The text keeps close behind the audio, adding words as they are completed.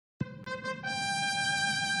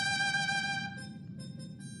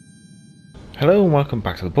Hello and welcome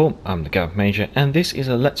back to the board. I'm the Galloping Major, and this is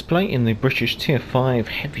a Let's Play in the British Tier 5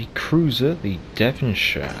 heavy cruiser, the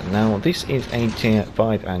Devonshire. Now, this is a Tier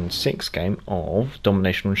 5 and 6 game of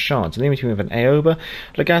domination on shards. In the team we have an Aoba,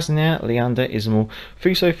 Legaznia, Leander, Ismail,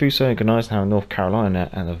 Fuso, Gneisenhower, North Carolina,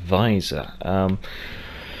 and a Visor.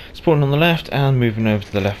 Spawning on the left and moving over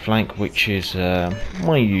to the left flank, which is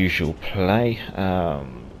my usual play.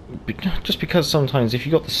 Just because sometimes if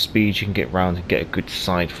you've got the speed you can get round and get a good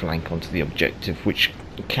side flank onto the objective, which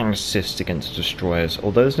can assist against destroyers.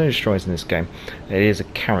 Although there's no destroyers in this game, it is a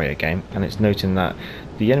carrier game, and it's noting that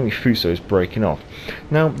the enemy Fuso is breaking off.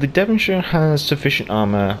 Now, the Devonshire has sufficient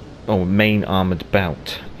armour, or main armoured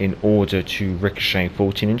belt, in order to ricochet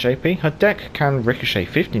 14-inch AP. Her deck can ricochet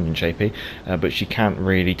 15-inch AP, but she can't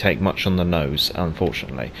really take much on the nose,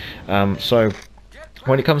 unfortunately. So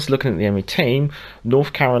when it comes to looking at the enemy team,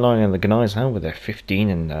 North Carolina and the Gneisenhower with their 15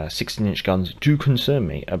 and 16-inch guns do concern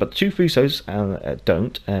me. But the two Fusos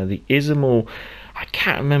don't. The Ismail, I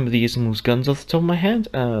can't remember the Ismail's guns off the top of my head,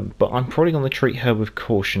 but I'm probably going to treat her with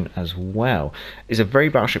caution as well. It's a very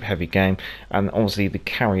battleship heavy game, and obviously the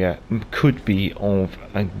carrier could be of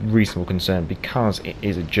a reasonable concern because it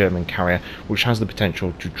is a German carrier which has the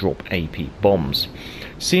potential to drop AP bombs.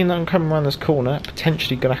 Seeing that I'm coming around this corner,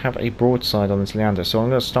 potentially going to have a broadside on this Leander, so I'm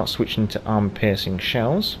going to start switching to armor-piercing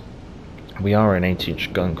shells. We are an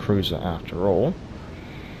 8-inch gun cruiser after all.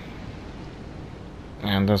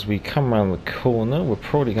 And as we come around the corner, we're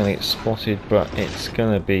probably going to get spotted, but it's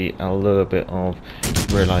going to be a little bit of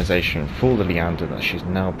realisation for the Leander that she's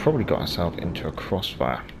now probably got herself into a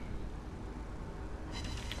crossfire.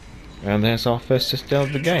 And there's our first citadel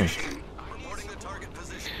of the game.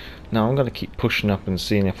 Now I'm going to keep pushing up and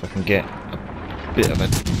seeing if I can get a bit of a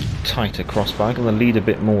tighter crossfire. I'm going to lead a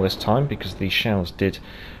bit more this time because these shells did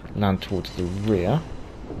land towards the rear.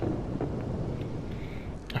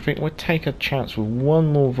 I think we'll take a chance with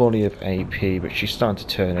one more volley of AP, but she's starting to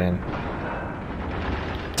turn in.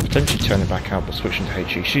 Potentially turning back out, but switching to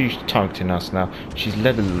HE. She's targeting us now. She's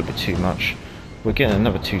led a little bit too much. We're getting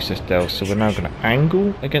another 2 citadels, so we're now going to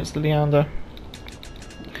angle against the Leander.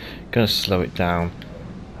 Going to slow it down.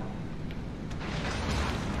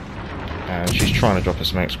 And she's trying to drop a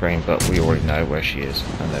smoke screen, but we already know where she is.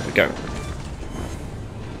 And there we go.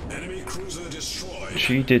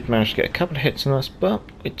 She did manage to get a couple of hits on us, but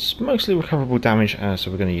it's mostly recoverable damage, so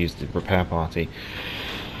we're going to use the repair party.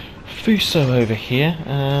 Fuso over here,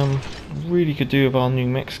 really could do with our New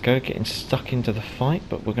Mexico getting stuck into the fight,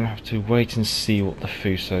 but we're going to have to wait and see what the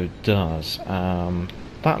Fuso does.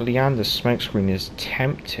 That Leander smokescreen is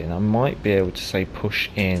tempting. I might be able to say push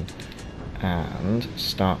in and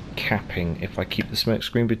start capping if I keep the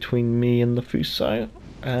smokescreen between me and the Fuso.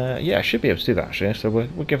 Yeah, I should be able to do that actually, so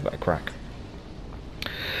we'll give that a crack.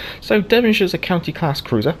 So Devonshire is a county class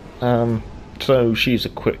cruiser, so she's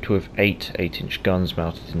equipped with 8 8-inch guns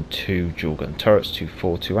mounted in 2 dual gun turrets, 2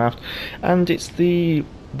 fore, 2 aft, and it's the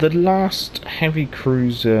last heavy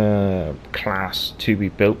cruiser class to be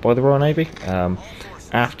built by the Royal Navy.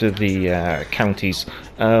 After the counties,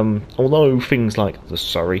 although things like the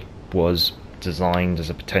Surrey was designed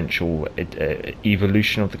as a potential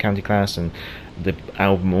evolution of the county class, and the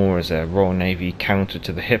Albemarle as a Royal Navy counter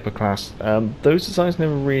to the Hipper class, those designs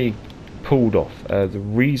never really pulled off. The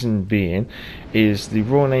reason being is the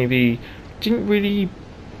Royal Navy didn't really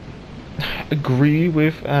agree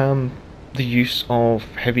with the use of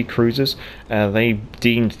heavy cruisers. They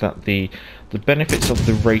deemed that the benefits of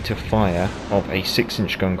the rate of fire of a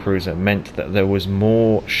 6-inch gun cruiser meant that there was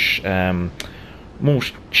more shells,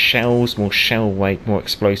 more shell weight, more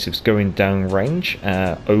explosives going down range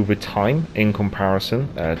over time in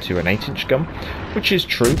comparison to an 8-inch gun, which is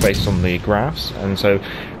true based on the graphs. And so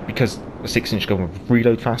because a 6-inch gun will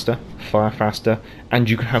reload faster, fire faster, and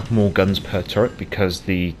you can have more guns per turret because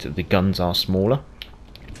the guns are smaller.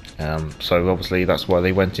 So obviously that's why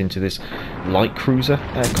they went into this light cruiser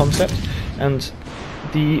concept. And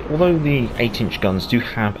although the 8-inch guns do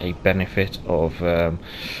have a benefit of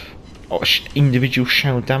individual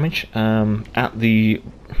shell damage, at the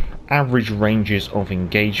average ranges of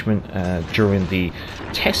engagement during the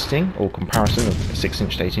testing or comparison of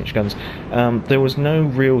 6-inch to 8-inch guns, there was no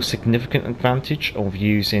real significant advantage of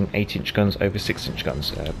using 8-inch guns over 6-inch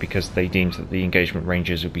guns because they deemed that the engagement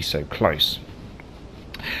ranges would be so close.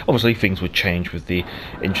 Obviously things would change with the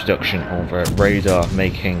introduction of radar,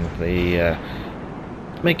 making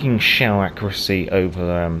shell accuracy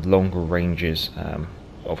over longer ranges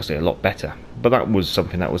obviously a lot better, but that was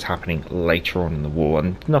something that was happening later on in the war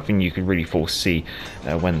and nothing you could really foresee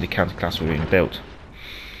when the counter class was being built.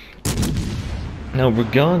 Now,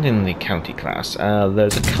 regarding the county class,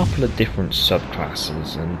 there's a couple of different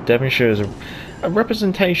subclasses, and Devonshire is a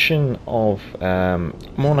representation of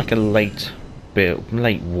more like a late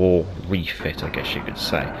war refit, I guess you could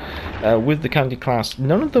say. With the county class,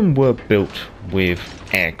 none of them were built with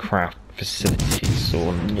aircraft facilities,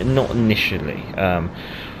 or not initially.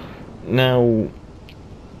 Now,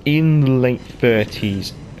 in the late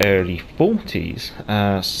 30s, early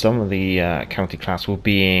 40s, some of the county class were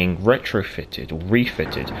being retrofitted or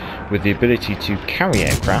refitted with the ability to carry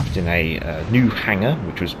aircraft in a new hangar,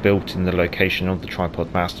 which was built in the location of the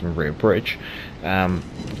tripod mast and rear bridge,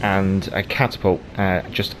 and a catapult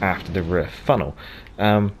just after the rear funnel.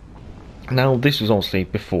 Now, this was obviously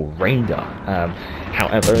before radar.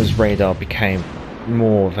 However, as radar became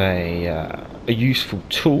more of a useful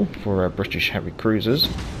tool for British heavy cruisers,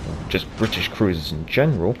 or just British cruisers in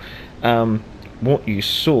general, what you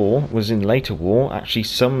saw was in later war, actually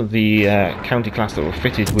some of the county class that were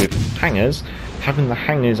fitted with hangars, having the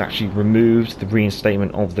hangars actually removed, the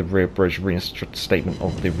reinstatement of the rear bridge, reinstatement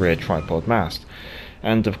of the rear tripod mast.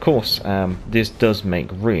 And of course, this does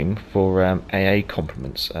make room for AA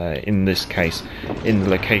complements. In this case, in the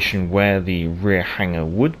location where the rear hangar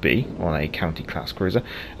would be on a county class cruiser,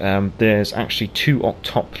 there's actually two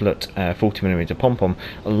octuplet 40mm pom-pom,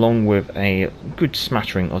 along with a good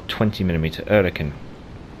smattering of 20mm Erlikon.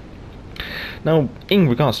 Now, in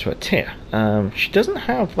regards to her tier, she doesn't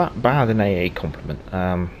have that bad an AA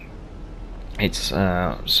complement. It's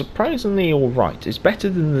surprisingly alright. It's better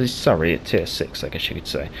than the Surrey at tier 6, I guess you could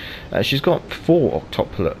say. She's got 4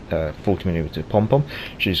 octuplet 40mm pom-pom.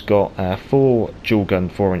 She's got 4 dual gun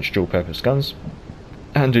 4-inch dual purpose guns,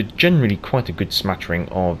 and generally quite a good smattering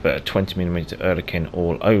of 20mm Erlikon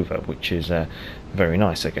all over, which is very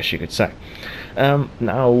nice, I guess you could say.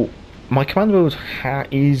 Now, my commander build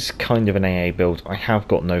is kind of an AA build. I have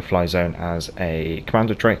got no fly zone as a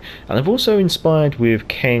commander trait, and I've also inspired with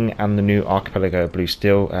King and the new Archipelago Blue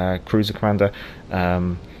Steel cruiser commander.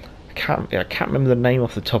 I can't remember the name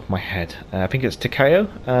off the top of my head. I think it's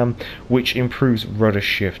Takao, which improves rudder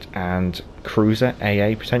shift and cruiser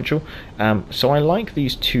AA potential. So I like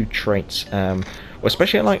these two traits.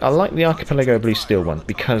 Especially I like the Archipelago Blue Steel one,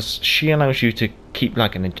 because she allows you to keep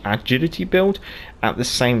like an agility build at the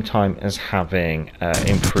same time as having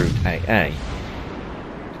improved AA.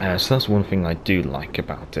 So that's one thing I do like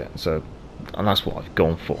about it. So, and that's what I've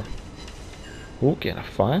gone for. Oh, getting a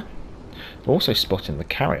fire. Also spotting the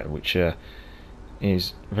carrier, which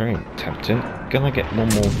is very tempting. Gonna get one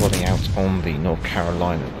more volley out on the North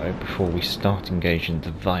Carolina though before we start engaging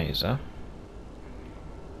the visor.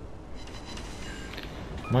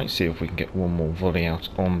 Might see if we can get one more volley out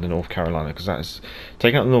on the North Carolina, because that is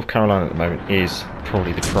taking out the North Carolina at the moment is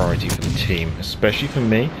probably the priority for the team, especially for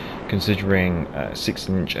me, considering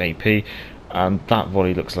 16-inch AP, and that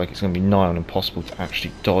volley looks like it's going to be nigh on impossible to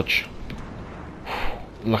actually dodge.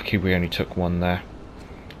 Lucky we only took one there.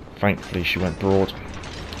 Thankfully she went broad.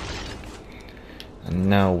 And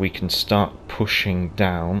now we can start pushing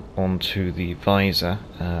down onto the visor,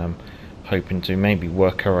 hoping to maybe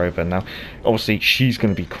work her over. Now obviously she's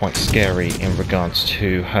going to be quite scary in regards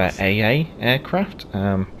to her AA aircraft,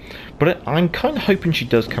 but I'm kind of hoping she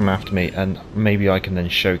does come after me, and maybe I can then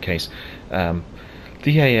showcase the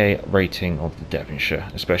AA rating of the Devonshire,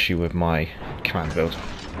 especially with my command build.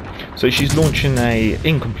 So she's launching a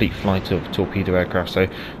incomplete flight of torpedo aircraft, so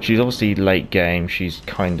she's obviously late game. She's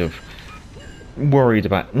kind of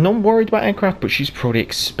not worried about aircraft, but she's probably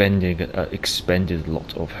expended a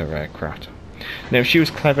lot of her aircraft. Now if she was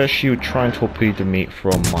clever, she would try and torpedo me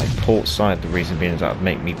from my port side. The reason being is that would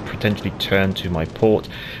make me potentially turn to my port,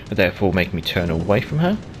 and therefore make me turn away from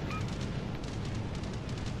her.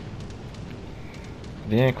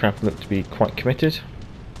 The aircraft looked to be quite committed.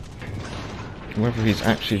 Whether he's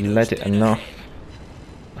actually led it enough,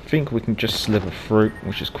 I think we can just sliver through,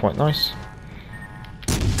 which is quite nice.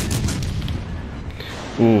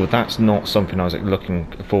 Ooh, that's not something I was looking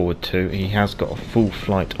forward to. He has got a full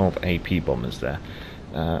flight of AP bombers there.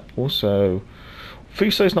 Also,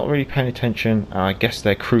 Fuso's not really paying attention. I guess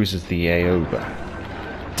their cruiser's the Aoba,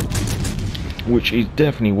 which is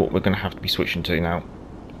definitely what we're going to have to be switching to now.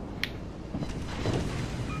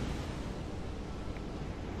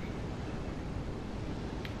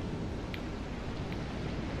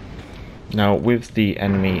 Now with the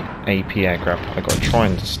enemy AP aircraft, I've got to try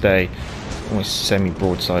and stay almost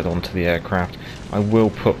semi-broadside onto the aircraft. I will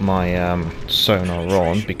put my sonar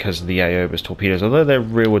on because of the Aoba's torpedoes. Although they're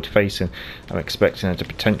rearward facing, I'm expecting her to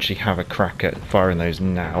potentially have a crack at firing those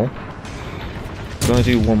now. I'm going to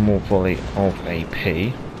do one more volley of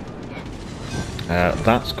AP.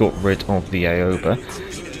 That's got rid of the Aoba.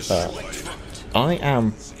 I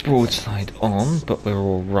am broadside on, but we're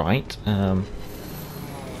alright.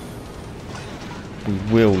 We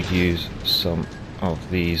will use some of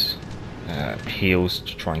these heals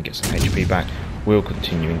to try and get some HP back. We'll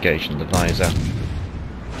continue engaging the visor.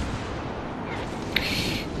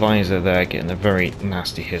 Visor there getting a very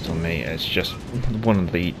nasty hit on me. It's just one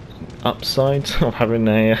of the upsides of having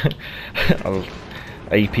a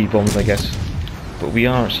AP bombs, I guess. But we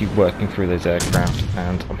are actually working through those aircraft,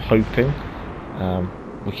 and I'm hoping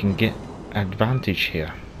we can get advantage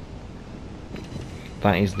here.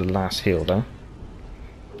 That is the last heal though.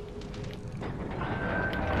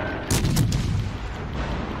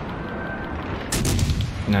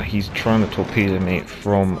 Now he's trying to torpedo me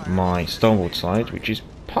from my starboard side, which is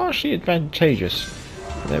partially advantageous.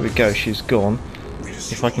 There we go, she's gone.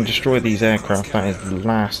 If I can destroy these aircraft, that is the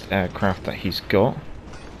last aircraft that he's got.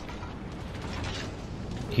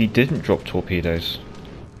 He didn't drop torpedoes.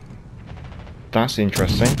 That's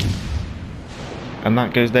interesting. And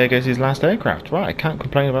that goes, there goes his last aircraft. Right, I can't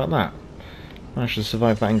complain about that. I should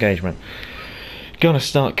survive that engagement. Gonna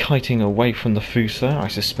start kiting away from the Fuso. I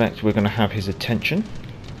suspect we're gonna have his attention.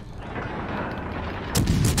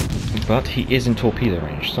 But he is in torpedo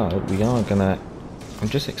range, so we are gonna... I'm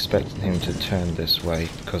just expecting him to turn this way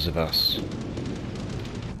because of us.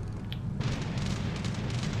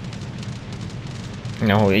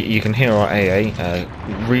 Now you can hear our AA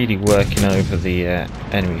really working over the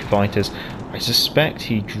enemy fighters. I suspect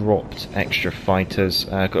he dropped extra fighters,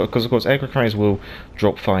 because of course aircraft carriers will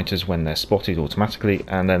drop fighters when they're spotted automatically,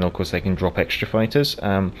 and then of course they can drop extra fighters.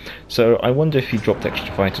 So I wonder if he dropped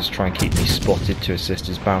extra fighters to try and keep me spotted to assist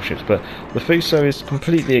his battleships. But the Fuso is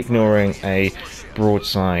completely ignoring a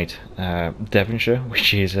broadside Devonshire,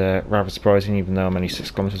 which is rather surprising, even though I'm only 6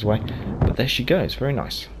 kilometers away. But there she goes, very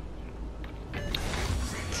nice.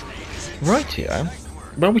 Right here.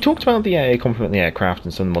 Well, we talked about the AA complement the aircraft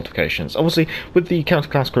and some of the modifications. Obviously, with the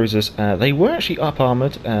counter-class cruisers, they were actually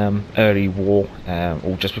up-armoured early war,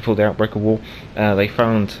 or just before the outbreak of war. They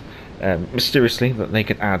found, mysteriously, that they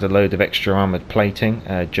could add a load of extra armoured plating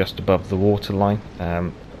just above the waterline,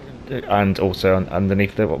 and also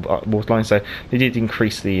underneath the waterline, so they did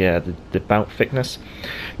increase the belt thickness.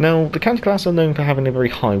 Now, the counter-class are known for having a very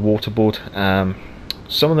high waterboard.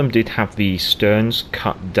 Some of them did have the sterns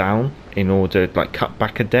cut down in order, like cut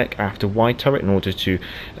back a deck after wide turret in order to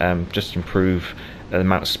just improve the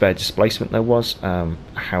amount of spare displacement there was.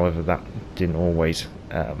 However, that didn't always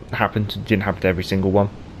happen. Didn't happen to every single one.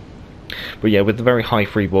 But yeah, with the very high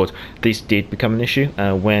freeboard, this did become an issue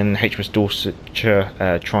when HMS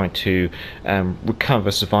Devonshire tried to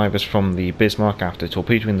recover survivors from the Bismarck after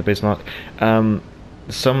torpedoing the Bismarck. Some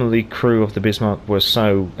of the crew of the Bismarck were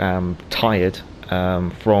so tired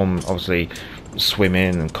from obviously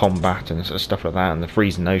swimming and combat and stuff like that and the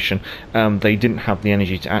freezing ocean, they didn't have the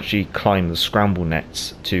energy to actually climb the scramble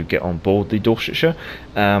nets to get on board the Dorsetshire.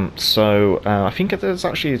 So I think there's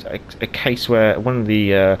actually a case where one of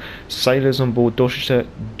the sailors on board Dorsetshire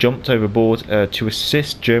jumped overboard to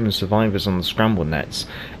assist German survivors on the scramble nets.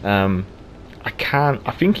 I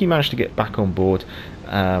think he managed to get back on board.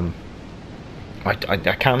 I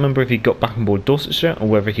can't remember if he got back on board Dorsetshire or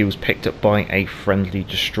whether he was picked up by a friendly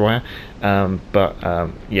destroyer.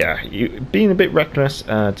 Yeah, being a bit reckless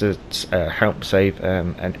to help save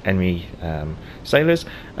enemy sailors.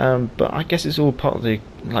 But I guess it's all part of the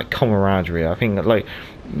camaraderie. I think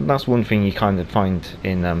that's one thing you kind of find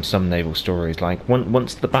in some naval stories. Like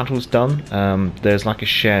once the battle's done, there's like a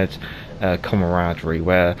shared camaraderie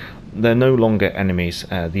where they're no longer enemies.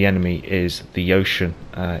 The enemy is the ocean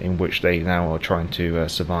in which they now are trying to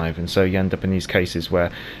survive, and so you end up in these cases where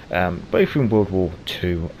both in World War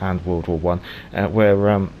II and World War One,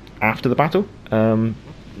 where after the battle,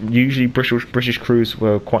 usually British crews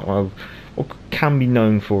were quite well, or can be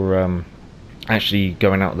known for actually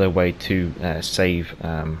going out of their way to save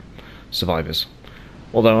survivors.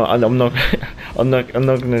 Although I'm not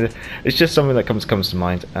gonna. It's just something that comes to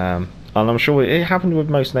mind. And I'm sure it happened with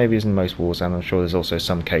most navies and most wars, and I'm sure there's also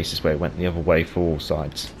some cases where it went the other way for all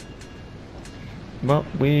sides. Well,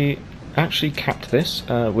 we actually capped this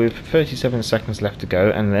with 37 seconds left to go,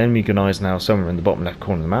 and the enemy gunner is now somewhere in the bottom left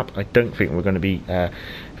corner of the map. I don't think we're going to be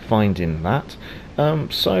finding that.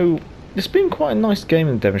 So it's been quite a nice game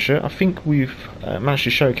in Devonshire. I think we've managed to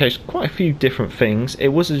showcase quite a few different things. It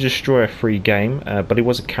was a destroyer-free game, but it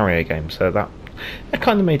was a carrier game, so that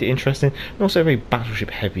kind of made it interesting, and also a very battleship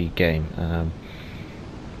heavy game.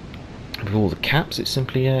 With all the caps, it's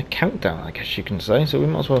simply a countdown, I guess you can say, so we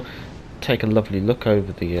might as well take a lovely look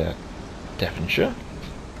over the Devonshire.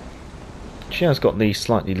 She has got the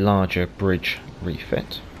slightly larger bridge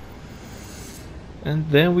refit. And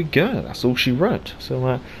there we go, that's all she wrote.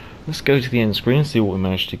 So let's go to the end screen and see what we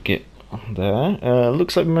managed to get there.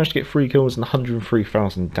 Looks like we managed to get 3 kills and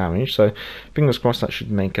 103,000 damage, so fingers crossed that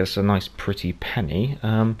should make us a nice pretty penny.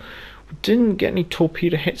 We didn't get any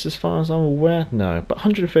torpedo hits as far as I'm aware, no, but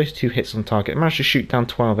 132 hits on target. Managed to shoot down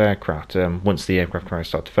 12 aircraft once the aircraft carriers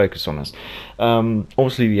start to focus on us.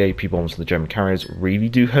 Obviously the AP bombs and the German carriers really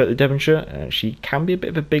do hurt the Devonshire. She can be a bit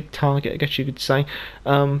of a big target, I guess you could say,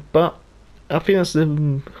 but I think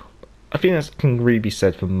that can really be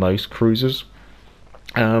said for most cruisers.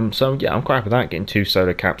 So yeah, I'm quite happy with that, getting 2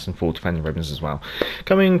 solo caps and 4 defending ribbons as well.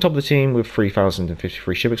 Coming top of the team with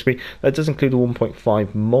 3,053 ship XP. That does include a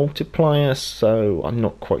 1.5 multiplier, so I'm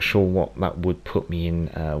not quite sure what that would put me in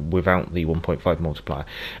without the 1.5 multiplier.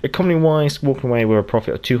 Economy wise, walking away with a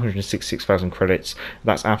profit of 266,000 credits.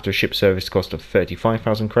 That's after a ship service cost of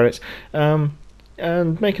 35,000 credits, and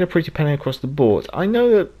making a pretty penny across the board. I know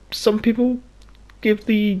that some people give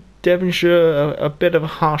the Devonshire a bit of a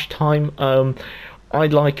harsh time. I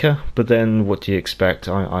like her, but then what do you expect?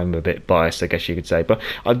 I'm a bit biased, I guess you could say, but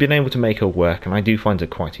I've been able to make her work, and I do find her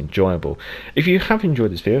quite enjoyable. If you have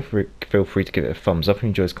enjoyed this video, feel free to give it a thumbs up. If you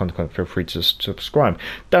enjoy this content, feel free to subscribe.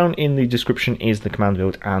 Down in the description is the command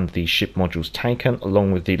build and the ship modules taken,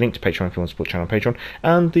 along with the link to Patreon if you want to support the channel on Patreon,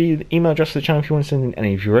 and the email address to the channel if you want to send in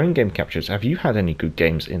any of your own game captures. Have you had any good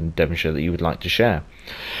games in Devonshire that you would like to share?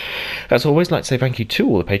 As always, I'd like to say thank you to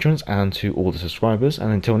all the patrons and to all the subscribers,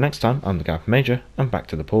 and until next time, I'm the Galloping Major, and back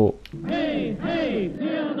to the port. Hey, hey,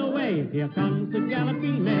 clear the way, here comes the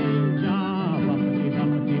Galloping Major. Bumpety,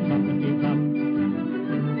 bumpety, bumpety, bump.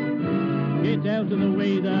 Get out of the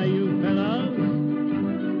way there, you fellows,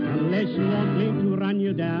 unless you want me to run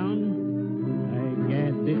you down. I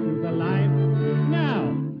guess this is the life.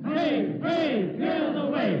 Now, hey, hey, clear the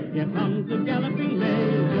way, here comes the Galloping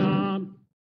Major.